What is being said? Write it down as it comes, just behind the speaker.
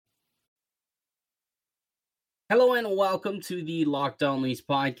Hello and welcome to the Locked On Leafs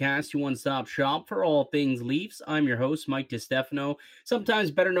podcast, your one-stop shop for all things Leafs. I'm your host, Mike DiStefano,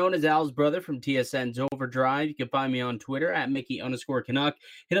 sometimes better known as Al's brother from TSN's Overdrive. You can find me on Twitter at Mickey_Canuck.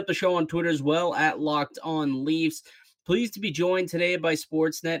 Hit up the show on Twitter as well at Locked On Leafs. Pleased to be joined today by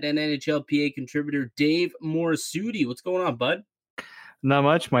Sportsnet and NHLPA contributor Dave Morassutti. What's going on, bud? Not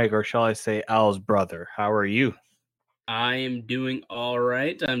much, Mike, or shall I say Al's brother. How are you? I am doing all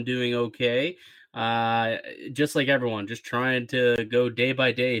right. I'm doing okay. Just like everyone, just trying to go day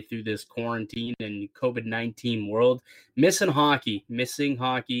by day through this quarantine and COVID-19 world. Missing hockey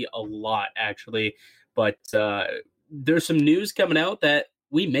a lot, actually. But there's some news coming out that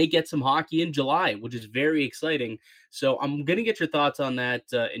we may get some hockey in July, which is very exciting. So I'm going to get your thoughts on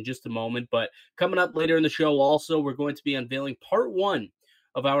that in just a moment. But coming up later in the show, also, we're going to be unveiling part one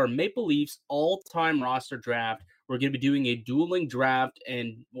of our Maple Leafs all-time roster draft. We're going to be doing a dueling draft,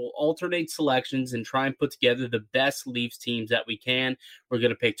 and we'll alternate selections and try and put together the best Leafs teams that we can. We're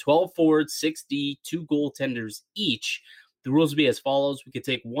going to pick 12 forwards, 6D, 2 goaltenders each. The rules will be as follows. We could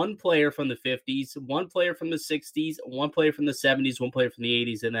take one player from the 50s, one player from the 60s, one player from the 70s, one player from the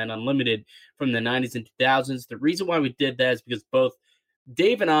 80s, and then unlimited from the 90s and 2000s. The reason why we did that is because both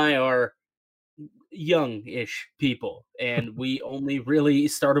Dave and I are young-ish people, and we only really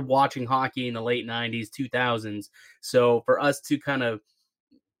started watching hockey in the late 90s, 2000s. So for us to kind of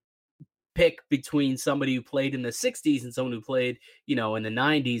pick between somebody who played in the 60s and someone who played, in the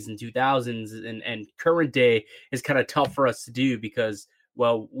 90s and 2000s and current day is kind of tough for us to do because,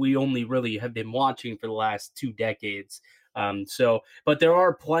 well, we only really have been watching for the last 2 decades. But there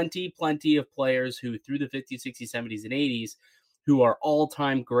are plenty of players who through the 50s, 60s, 70s, and 80s who are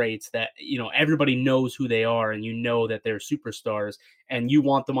all-time greats that, everybody knows who they are and that they're superstars and you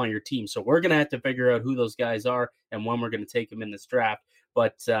want them on your team. So we're going to have to figure out who those guys are and when we're going to take them in this draft.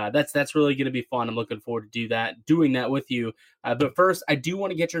 But that's really going to be fun. I'm looking forward to doing that with you. But first, I do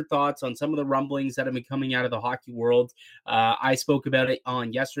want to get your thoughts on some of the rumblings that have been coming out of the hockey world. I spoke about it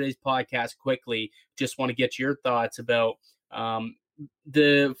on yesterday's podcast quickly. Just want to get your thoughts about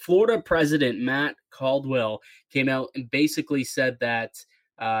the Florida president, Matt Caldwell, came out and basically said that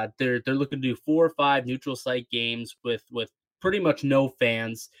they're looking to do 4 or 5 neutral site games with pretty much no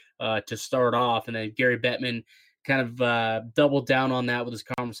fans to start off. And then Gary Bettman kind of doubled down on that with his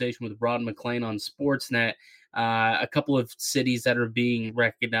conversation with Rod McLean on Sportsnet. A couple of cities that are being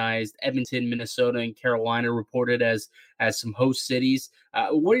recognized, Edmonton, Minnesota, and Carolina, reported as some host cities.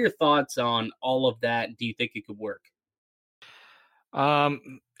 What are your thoughts on all of that? Do you think it could work?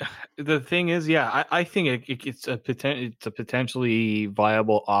 The thing is, I think it's a potentially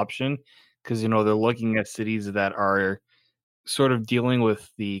viable option because they're looking at cities that are sort of dealing with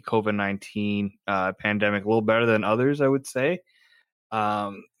the COVID-19 pandemic a little better than others, I would say.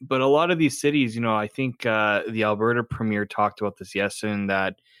 But a lot of these cities, I think the Alberta Premier talked about this yesterday, and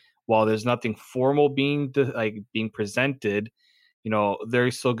that while there's nothing formal being presented,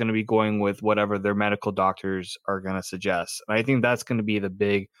 they're still going to be going with whatever their medical doctors are going to suggest. And I think that's going to be the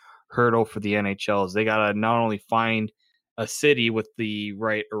big hurdle for the NHL is they got to not only find a city with the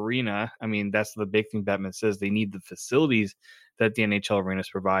right arena. I mean, that's the big thing Bettman says. They need the facilities that the NHL arenas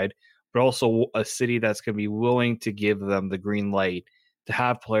provide, but also a city that's going to be willing to give them the green light to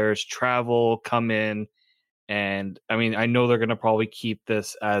have players travel, come in. And I mean, I know they're going to probably keep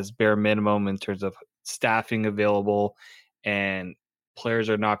this as bare minimum in terms of staffing available, and players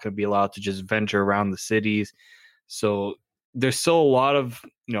are not going to be allowed to just venture around the cities. So there's still a lot of,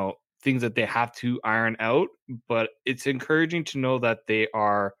 things that they have to iron out, but it's encouraging to know that they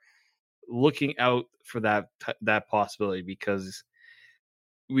are looking out for that possibility, because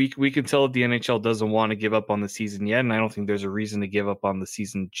we can tell that the NHL doesn't want to give up on the season yet, and I don't think there's a reason to give up on the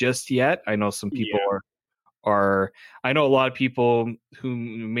season just yet. I know some people I know a lot of people who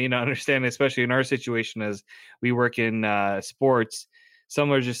may not understand, especially in our situation as we work in sports.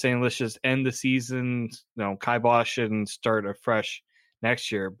 Some are just saying, let's just end the season, kibosh it and start afresh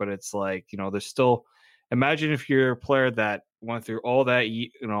next year. But it's like, there's still, imagine if you're a player that went through all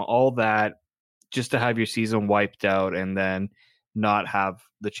that just to have your season wiped out and then not have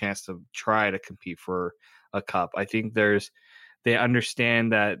the chance to try to compete for a cup. I think they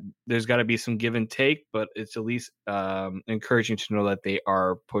understand that there's got to be some give and take, but it's at least encouraging to know that they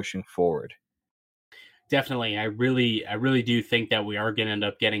are pushing forward. Definitely. I really do think that we are going to end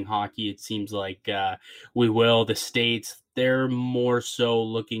up getting hockey. It seems like we will. The States, they're more so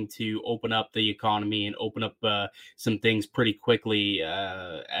looking to open up the economy and open up some things pretty quickly,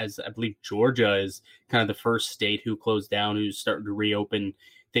 as I believe Georgia is kind of the first state who closed down, who's starting to reopen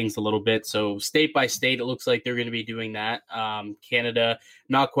things a little bit. So state by state, it looks like they're going to be doing that. Canada,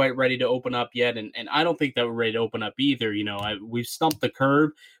 not quite ready to open up yet. And I don't think that we're ready to open up either. We've stumped the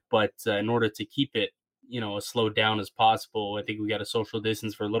curve, but in order to keep it, as slowed down as possible, I think we got to social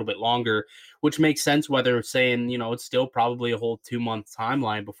distance for a little bit longer, which makes sense, whether saying, it's still probably a whole 2-month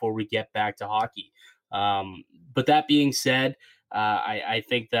timeline before we get back to hockey. But that being said, I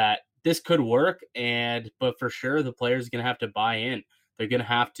think that this could work, but for sure the players are going to have to buy in. They're going to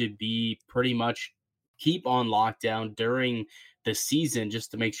have to be pretty much keep on lockdown during the season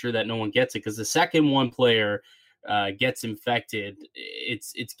just to make sure that no one gets it. Because the second one player gets infected,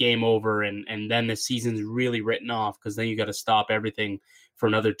 it's game over, and then the season's really written off, because then you got to stop everything for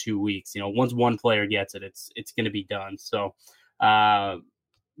another 2 weeks. Once one player gets it, it's going to be done. So,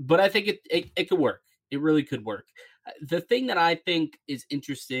 but I think it could work. It really could work. The thing that I think is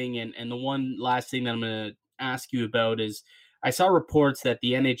interesting, and the one last thing that I'm going to ask you about, is I saw reports that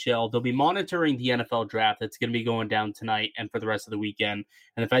the NHL, they'll be monitoring the NFL draft that's going to be going down tonight and for the rest of the weekend,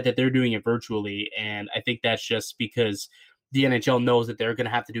 and the fact that they're doing it virtually. And I think that's just because the NHL knows that they're going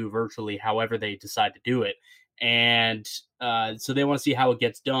to have to do it virtually however they decide to do it. And so they want to see how it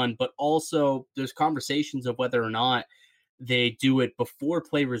gets done. But also there's conversations of whether or not they do it before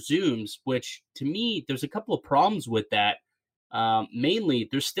play resumes, which to me, there's a couple of problems with that. Mainly,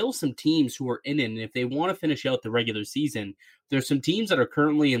 there's still some teams who are in it, and if they want to finish out the regular season, there's some teams that are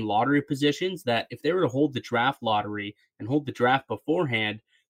currently in lottery positions that, if they were to hold the draft lottery and hold the draft beforehand,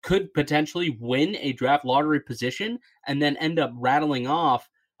 could potentially win a draft lottery position and then end up rattling off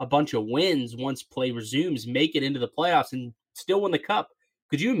a bunch of wins once play resumes, make it into the playoffs, and still win the cup.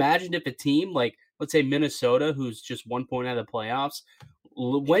 Could you imagine if a team like, let's say, Minnesota, who's just 1 point out of the playoffs,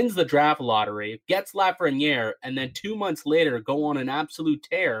 wins the draft lottery, gets Lafreniere, and then 2 months later go on an absolute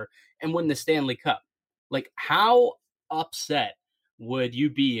tear and win the Stanley Cup? Like, how upset would you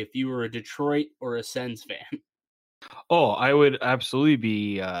be if you were a Detroit or a Sens fan? Oh, I would absolutely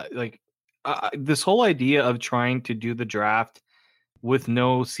be this whole idea of trying to do the draft with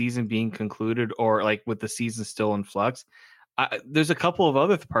no season being concluded, or like with the season still in flux. There's a couple of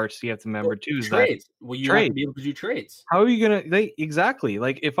other parts you have to remember too. Is trades. Well, you have to be able to do trades. How are you gonna? Exactly.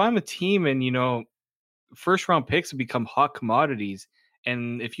 Like, if I'm a team and first round picks have become hot commodities,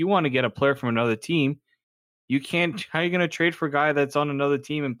 and if you want to get a player from another team, you can't. How are you gonna trade for a guy that's on another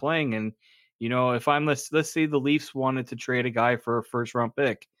team and playing? And if I'm let's say the Leafs wanted to trade a guy for a first round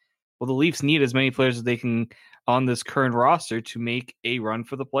pick, well, the Leafs need as many players as they can on this current roster to make a run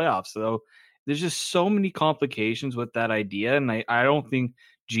for the playoffs. So there's just so many complications with that idea, and I don't think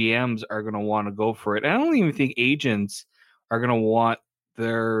GMs are going to want to go for it. And I don't even think agents are going to want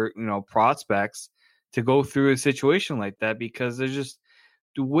their prospects to go through a situation like that, because there's just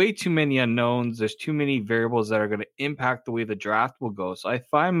way too many unknowns. There's too many variables that are going to impact the way the draft will go. So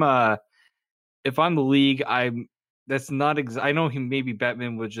if I'm the league, that's not I know maybe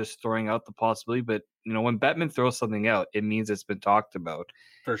Bettman was just throwing out the possibility, but when Bettman throws something out, it means it's been talked about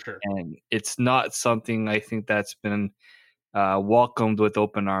for sure, and it's not something I think that's been welcomed with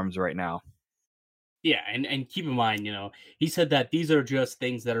open arms right now. Yeah, and keep in mind, he said that these are just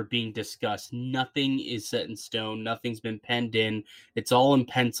things that are being discussed. Nothing is set in stone. Nothing's been penned in. It's all in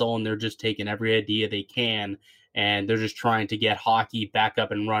pencil, and they're just taking every idea they can, and they're just trying to get hockey back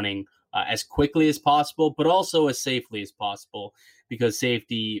up and running as quickly as possible, but also as safely as possible, because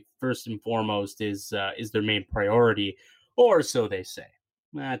safety, first and foremost, is their main priority, or so they say.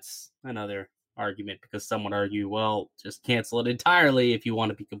 That's another argument, because some would argue, well, just cancel it entirely if you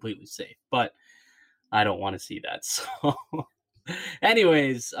want to be completely safe. But I don't want to see that. So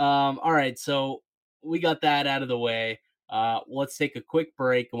anyways, all right. So we got that out of the way. Let's take a quick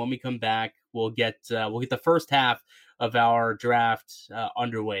break. And when we come back, we'll get the first half of our draft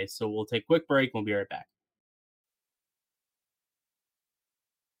underway. So we'll take a quick break. We'll be right back.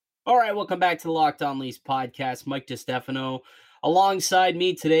 All right, welcome back to the Locked On Leafs podcast. Mike DiStefano. Alongside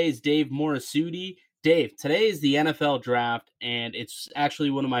me today is Dave Morassutti. Dave, today is the NFL draft, and it's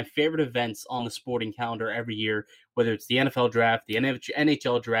actually one of my favorite events on the sporting calendar every year, whether it's the NFL draft, the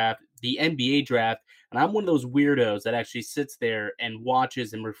NHL draft, the NBA draft. And I'm one of those weirdos that actually sits there and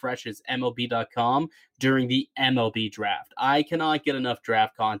watches and refreshes MLB.com during the MLB draft. I cannot get enough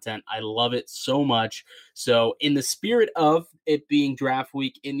draft content. I love it so much. So in the spirit of it being draft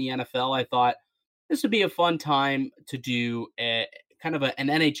week in the NFL, I thought this would be a fun time to do an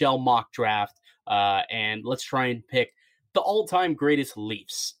NHL mock draft. And let's try and pick the all-time greatest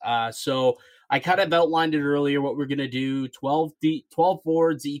Leafs. So I kind of outlined it earlier what we're going to do. 12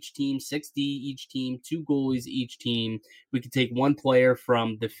 forwards each team, 60 each team, 2 goalies each team. We could take one player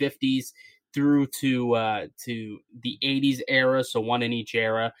from the 50s. through to the 80s era, so one in each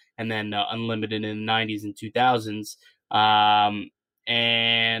era, and then unlimited in the 90s and 2000s.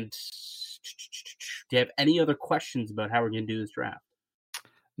 And do you have any other questions about how we're going to do this draft?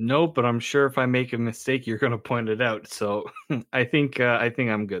 No, but I'm sure if I make a mistake, you're going to point it out. So I think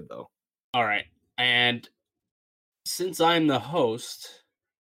I'm good though. All right. And since I'm the host,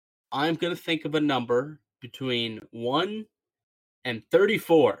 I'm going to think of a number between 1 and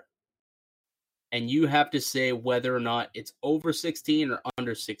 34. And you have to say whether or not it's over 16 or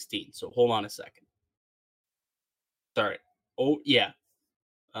under 16. So hold on a second. Sorry. Oh, yeah.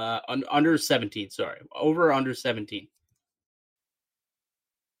 Under 17, sorry. Over or under 17.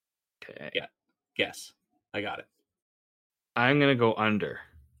 Okay. Yeah. Guess. I got it. I'm going to go under.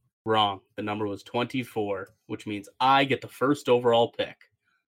 Wrong. The number was 24, which means I get the first overall pick.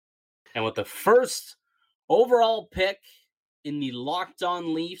 And with the first overall pick in the Locked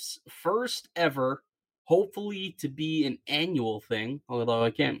On Leafs, first ever, hopefully to be an annual thing, although I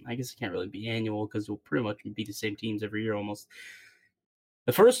guess it can't really be annual because we'll pretty much be the same teams every year almost.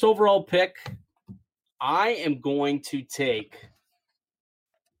 The first overall pick, I am going to take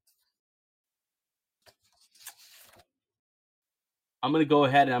I'm going to go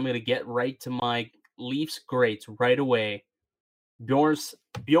ahead and I'm going to get right to my Leafs greats right away. Bjorn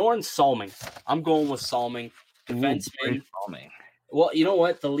Salming. I'm going with Salming. Defenseman. Salming. Well, you know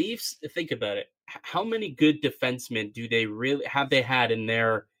what? The Leafs, think about it. How many good defensemen do they really have they had in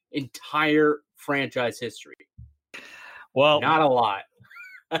their entire franchise history? Well, not a lot.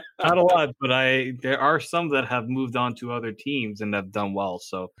 Not a lot, but there are some that have moved on to other teams and have done well.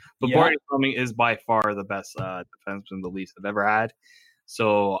 So, but Bjorn Salming is by far the best defenseman the Leafs have ever had.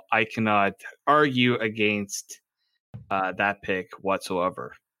 So I cannot argue against that pick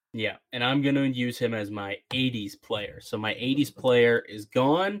whatsoever. Yeah, and I'm going to use him as my 80s player. So my 80s player is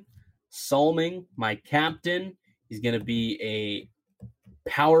gone. Salming, my captain. He's going to be a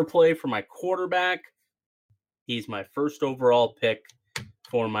power play for my quarterback. He's my first overall pick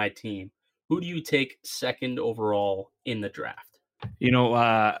for my team. Who do you take second overall in the draft? You know,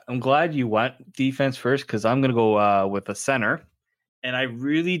 I'm glad you went defense first because I'm going to go with a center. And I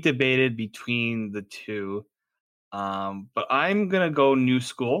really debated between the two. But I'm going to go new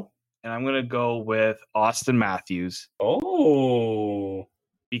school, and I'm going to go with Austin Matthews. Oh.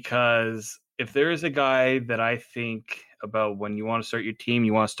 Because if there is a guy that I think about when you want to start your team,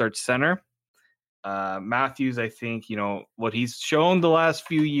 you want to start center, Matthews, I think, what he's shown the last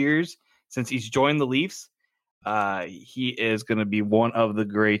few years since he's joined the Leafs, he is going to be one of the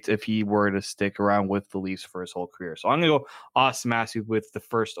greats if he were to stick around with the Leafs for his whole career. So I'm going to go Austin Matthews with the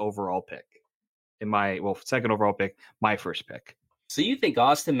first overall pick. Second overall pick, my first pick. So you think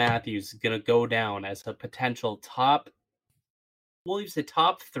Austin Matthews is going to go down as a potential top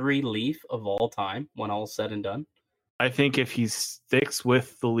 3 Leaf of all time when all's said and done? I think if he sticks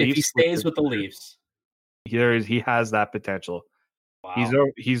with the Leafs, if he stays with the Leafs, he has that potential. Wow.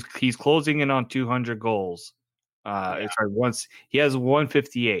 He's closing in on 200 goals. Once he has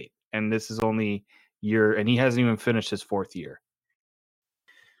 158, and this is only year, and he hasn't even finished his fourth year.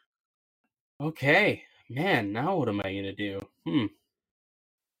 Okay, man. Now what am I gonna do?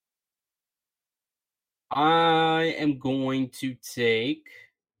 I am going to take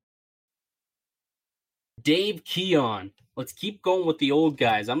Dave Keon. Let's keep going with the old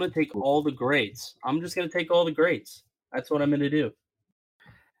guys. I'm going to take all the greats. I'm just going to take all the greats. That's what I'm going to do.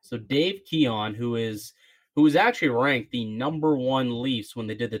 So Dave Keon, who was actually ranked the number 1 Leafs when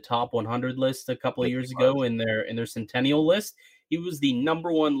they did the top 100 list a couple of years ago in their centennial list. He was the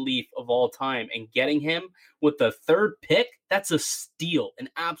number 1 Leaf of all time, and getting him with the 3rd pick, that's a steal, an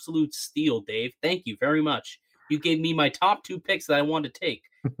absolute steal, Dave. Thank you very much. You gave me my top 2 picks that I wanted to take,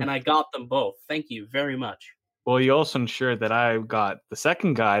 and I got them both. Thank you very much. Well, you also ensured that I got the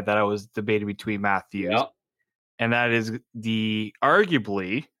second guy that I was debating between Matthews, and that is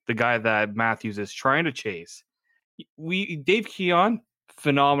arguably the guy that Matthews is trying to chase. Dave Keon,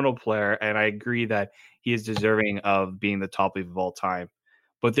 phenomenal player, and I agree that he is deserving of being the top Leaf of all time.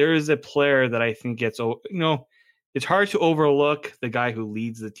 But there is a player that I think it's hard to overlook, the guy who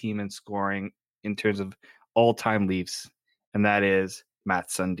leads the team in scoring in terms of all-time Leafs, and that is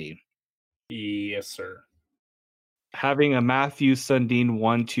Mats Sundin. Yes, sir. Having a Matthews Sundin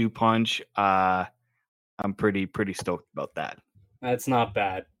 1-2 punch, I'm pretty stoked about that. That's not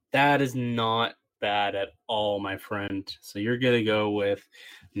bad. That is not bad at all, my friend. So you're going to go with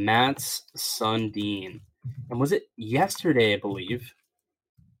Mats Sundin. And was it yesterday, I believe,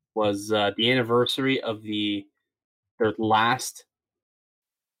 was the anniversary of their last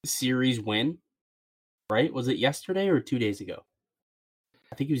series win, right? Was it yesterday or 2 days ago?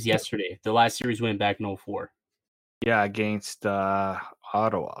 I think it was yesterday. The last series went back in 2004. Yeah, against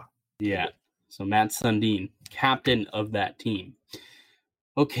Ottawa. Yeah. So Matt Sundin, captain of that team.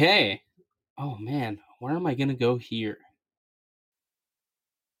 Okay. Oh man, where am I gonna go here?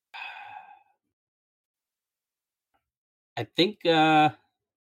 I think I'm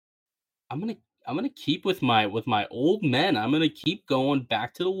gonna keep with my old men. I'm gonna keep going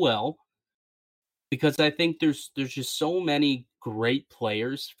back to the well because I think there's just so many great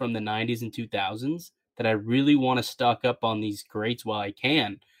players from the 90s and 2000s that I really want to stock up on these greats while I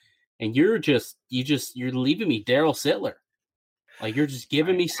can. And you're leaving me Daryl Sittler. Like you're just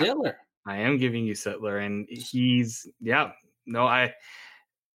giving me Sittler. I am giving you Sittler, and he's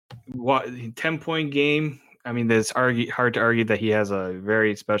what 10-point game. I mean, there's hard to argue that he has a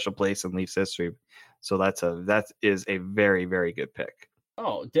very special place in Leafs history. So that is a very, very good pick.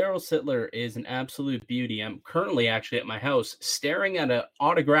 Oh, Daryl Sittler is an absolute beauty. I'm currently actually at my house staring at an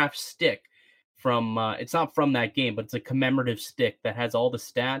autographed stick from it's not from that game, but it's a commemorative stick that has all the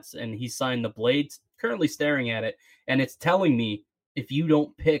stats and he signed the blades. Currently staring at it, and it's telling me if you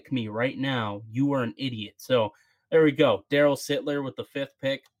don't pick me right now, you are an idiot. So there we go. Daryl Sittler with the 5th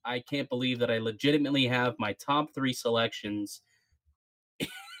pick. I can't believe that I legitimately have my top 3 selections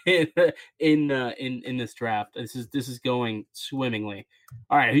in this draft. This is going swimmingly.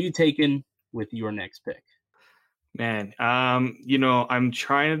 All right, who you taking with your next pick? Man, I'm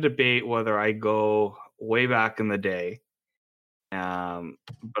trying to debate whether I go way back in the day.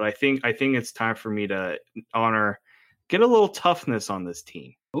 But I think it's time for me to get a little toughness on this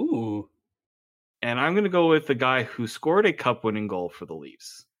team. Ooh. And I'm going to go with the guy who scored a cup-winning goal for the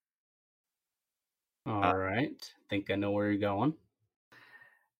Leafs. All right. Think I know where you're going.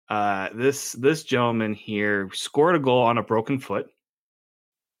 This gentleman here scored a goal on a broken foot.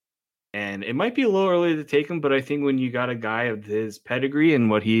 And it might be a little early to take him, but I think when you got a guy of his pedigree and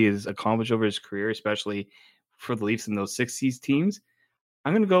what he has accomplished over his career, especially for the Leafs in those 60s teams,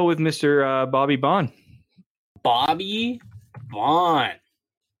 I'm going to go with Mr. Bobby Baun. Bobby Baun.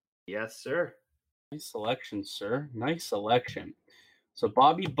 Yes, sir. Nice selection, sir. Nice selection. So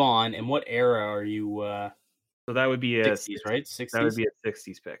Bobby Baun, and what era are you? So that would be a 60s, right? 60s? That would be a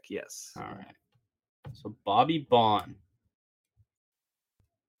 60s pick, yes. All right. So Bobby Baun.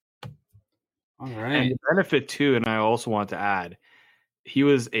 All right. And the benefit too, and I also want to add, he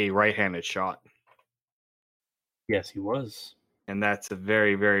was a right-handed shot. Yes, he was. And that's a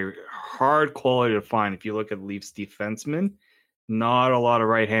very, very hard quality to find. If you look at Leafs defensemen, not a lot of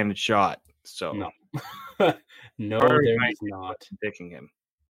right-handed shot. So no, no, there is not. Picking him.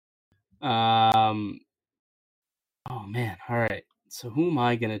 Oh man. All right. So who am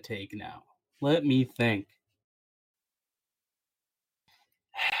I gonna take now? Let me think.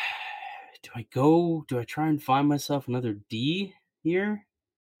 Do I try and find myself another D here?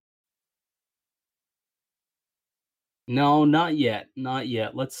 No, not yet. Not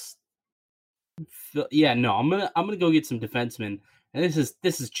yet. I'm gonna go get some defensemen. And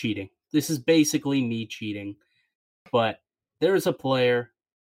this is cheating. This is basically me cheating. But there is a player,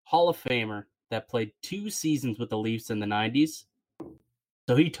 Hall of Famer, that played 2 seasons with the Leafs in the 90s.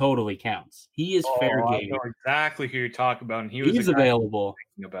 So he totally counts. He is fair game. I know exactly who you're talking about. And he's available.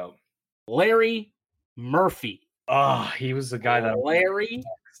 About Larry Murphy. Oh, he was the guy that Larry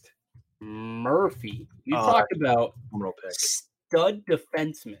Murphy. You talk about stud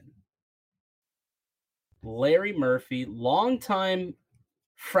defenseman. Larry Murphy, longtime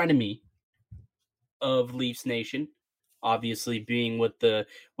frenemy of Leafs Nation, obviously being with the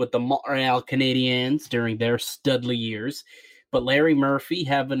Montreal Canadiens during their studly years. But Larry Murphy,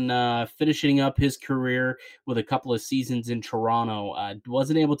 finishing up his career with a couple of seasons in Toronto,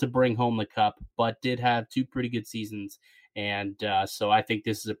 wasn't able to bring home the cup, but did have 2 pretty good seasons. And so I think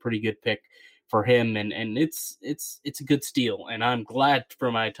this is a pretty good pick for him, and it's a good steal. And I'm glad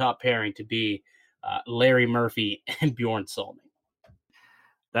for my top pairing to be Larry Murphy and Bjorn Solming.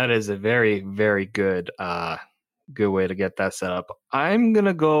 That is a very, very good way to get that set up. I'm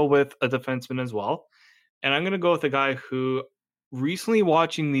gonna go with a defenseman as well, and I'm gonna go with a guy who recently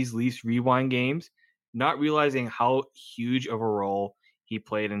watching these Leafs rewind games, not realizing how huge of a role he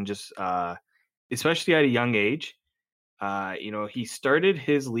played in just especially at a young age. He started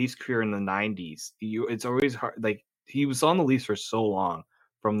his Leafs career in the 90s. It's always hard. Like, he was on the Leafs for so long,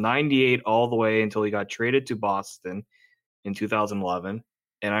 from 98 all the way until he got traded to Boston in 2011.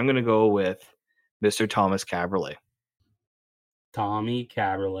 And I'm going to go with Mr. Thomas Kaberle. Tommy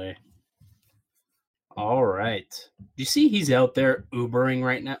Kaberle. All right. Do you see he's out there Ubering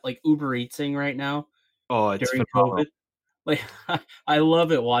right now, like Uber Eatsing right now? Oh, it's during phenomenal. COVID. Like, I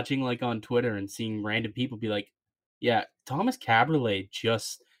love it watching like on Twitter and seeing random people be like, Yeah, Thomas Cabriolet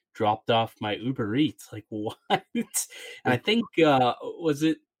just dropped off my Uber Eats. Like, what? And I think, was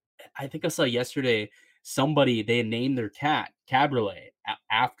it I think I saw yesterday somebody, they had named their cat Cabriolet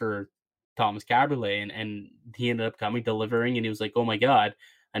after Thomas Cabriolet, and he ended up coming, delivering, and he was like, "Oh my god,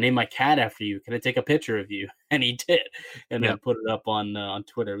 I named my cat after you. Can I take a picture of you?" And he did, and Yeah. then put it up on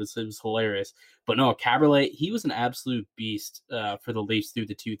Twitter. It was hilarious. But no, Cabriolet, he was an absolute beast for the Leafs through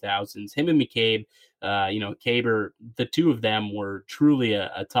the 2000s. Him and McCabe, Caber, the two of them were truly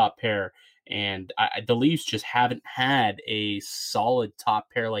a top pair. And the Leafs just haven't had a solid top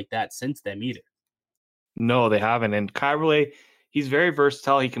pair like that since them either. No, they haven't. And Cabriolet, he's very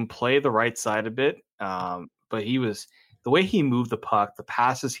versatile. He can play the right side a bit. But the way he moved the puck, the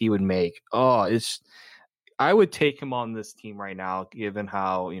passes he would make. I would take him on this team right now, given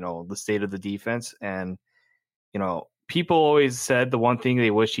how, the state of the defense. And, people always said the one thing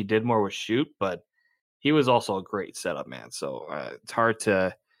they wish he did more was shoot, but he was also a great setup man. So it's hard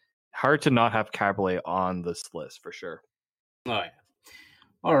to not have Cabriolet on this list for sure. Oh, yeah.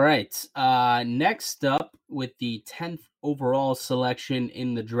 All right. Next up, with the 10th overall selection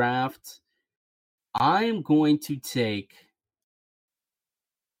in the draft, I'm going to take.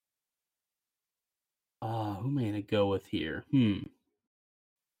 Who am I going to go with here?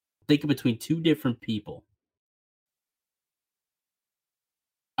 Thinking between two different people.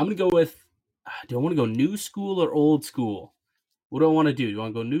 I'm going to go with. Do I want to go new school or old school? What do I want to do? Do you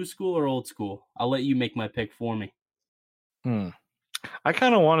want to go new school or old school? I'll let you make my pick for me. I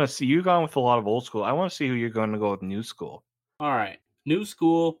kind of want to see you gone with a lot of old school. I want to see who you're going to go with new school. All right. New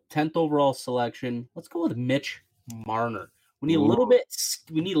school, 10th overall selection. Let's go with Mitch Marner. We need a little bit.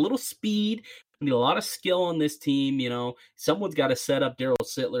 We need a little speed. We need a lot of skill on this team. Someone's got to set up Daryl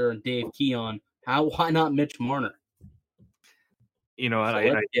Sittler and Dave Keon. Why not Mitch Marner?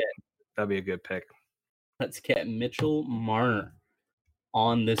 That'd be a good pick. Let's get Mitchell Marner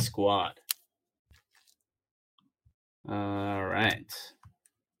on this squad. All right.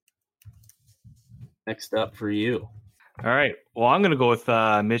 Next up for you. All right. Well, I'm going to go with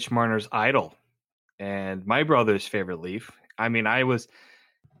Mitch Marner's idol and my brother's favorite Leaf. I mean, I was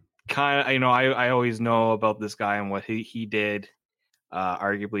kind of, I always know about this guy and what he did.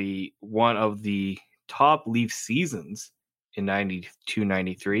 Arguably one of the top Leaf seasons in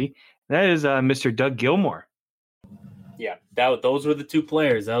 92-93. That is Mr. Doug Gilmour. Yeah, those were the two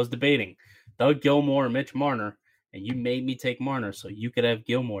players I was debating. Doug Gilmour and Mitch Marner. And you made me take Marner so you could have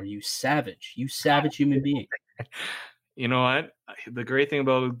Gilmour. You savage human being. You know what? The great thing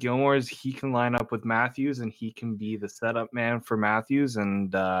about Gilmour is he can line up with Matthews and he can be the setup man for Matthews,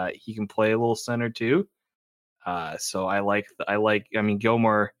 and he can play a little center too. So I like.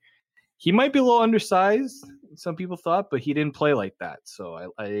 Gilmour. He might be a little undersized, some people thought, but he didn't play like that.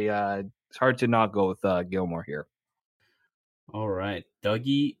 So it's hard to not go with Gilmour here. All right,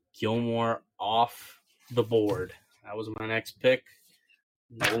 Dougie Gilmour off the board. That was my next pick.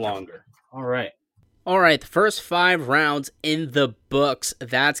 No longer. All right, the first 5 rounds in the books.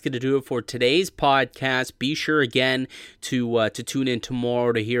 That's going to do it for today's podcast. Be sure again to tune in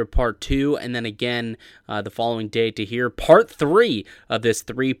tomorrow to hear part 2, and then again the following day to hear part 3 of this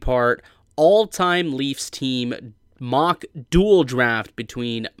 3-part all-time Leafs team mock dual draft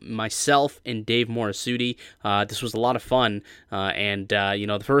between myself and Dave Morisuti. This was a lot of fun, and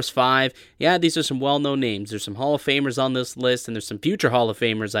the first 5, these are some well-known names. There's some Hall of Famers on this list, and there's some future Hall of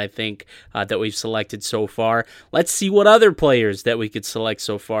Famers, I think, that we've selected so far. Let's see what other players that we could select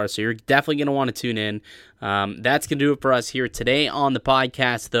so far, so you're definitely going to want to tune in. That's going to do it for us here today on the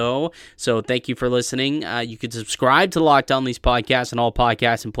podcast, though. So thank you for listening. You can subscribe to the Locked On Leafs podcast on all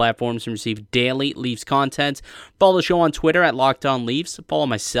podcasting platforms and receive daily Leafs content. Follow the show on Twitter at Locked On Leafs. Follow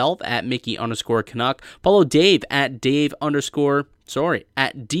myself at Mickey_Canuck. Follow Dave at D_Morisuti.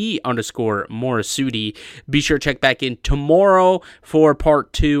 Be sure to check back in tomorrow for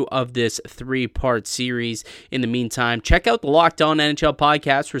part 2 of this 3-part series. In the meantime, check out the Locked On NHL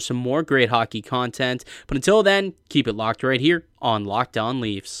podcast for some more great hockey content. But until then, keep it locked right here on Locked On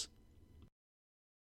Leafs.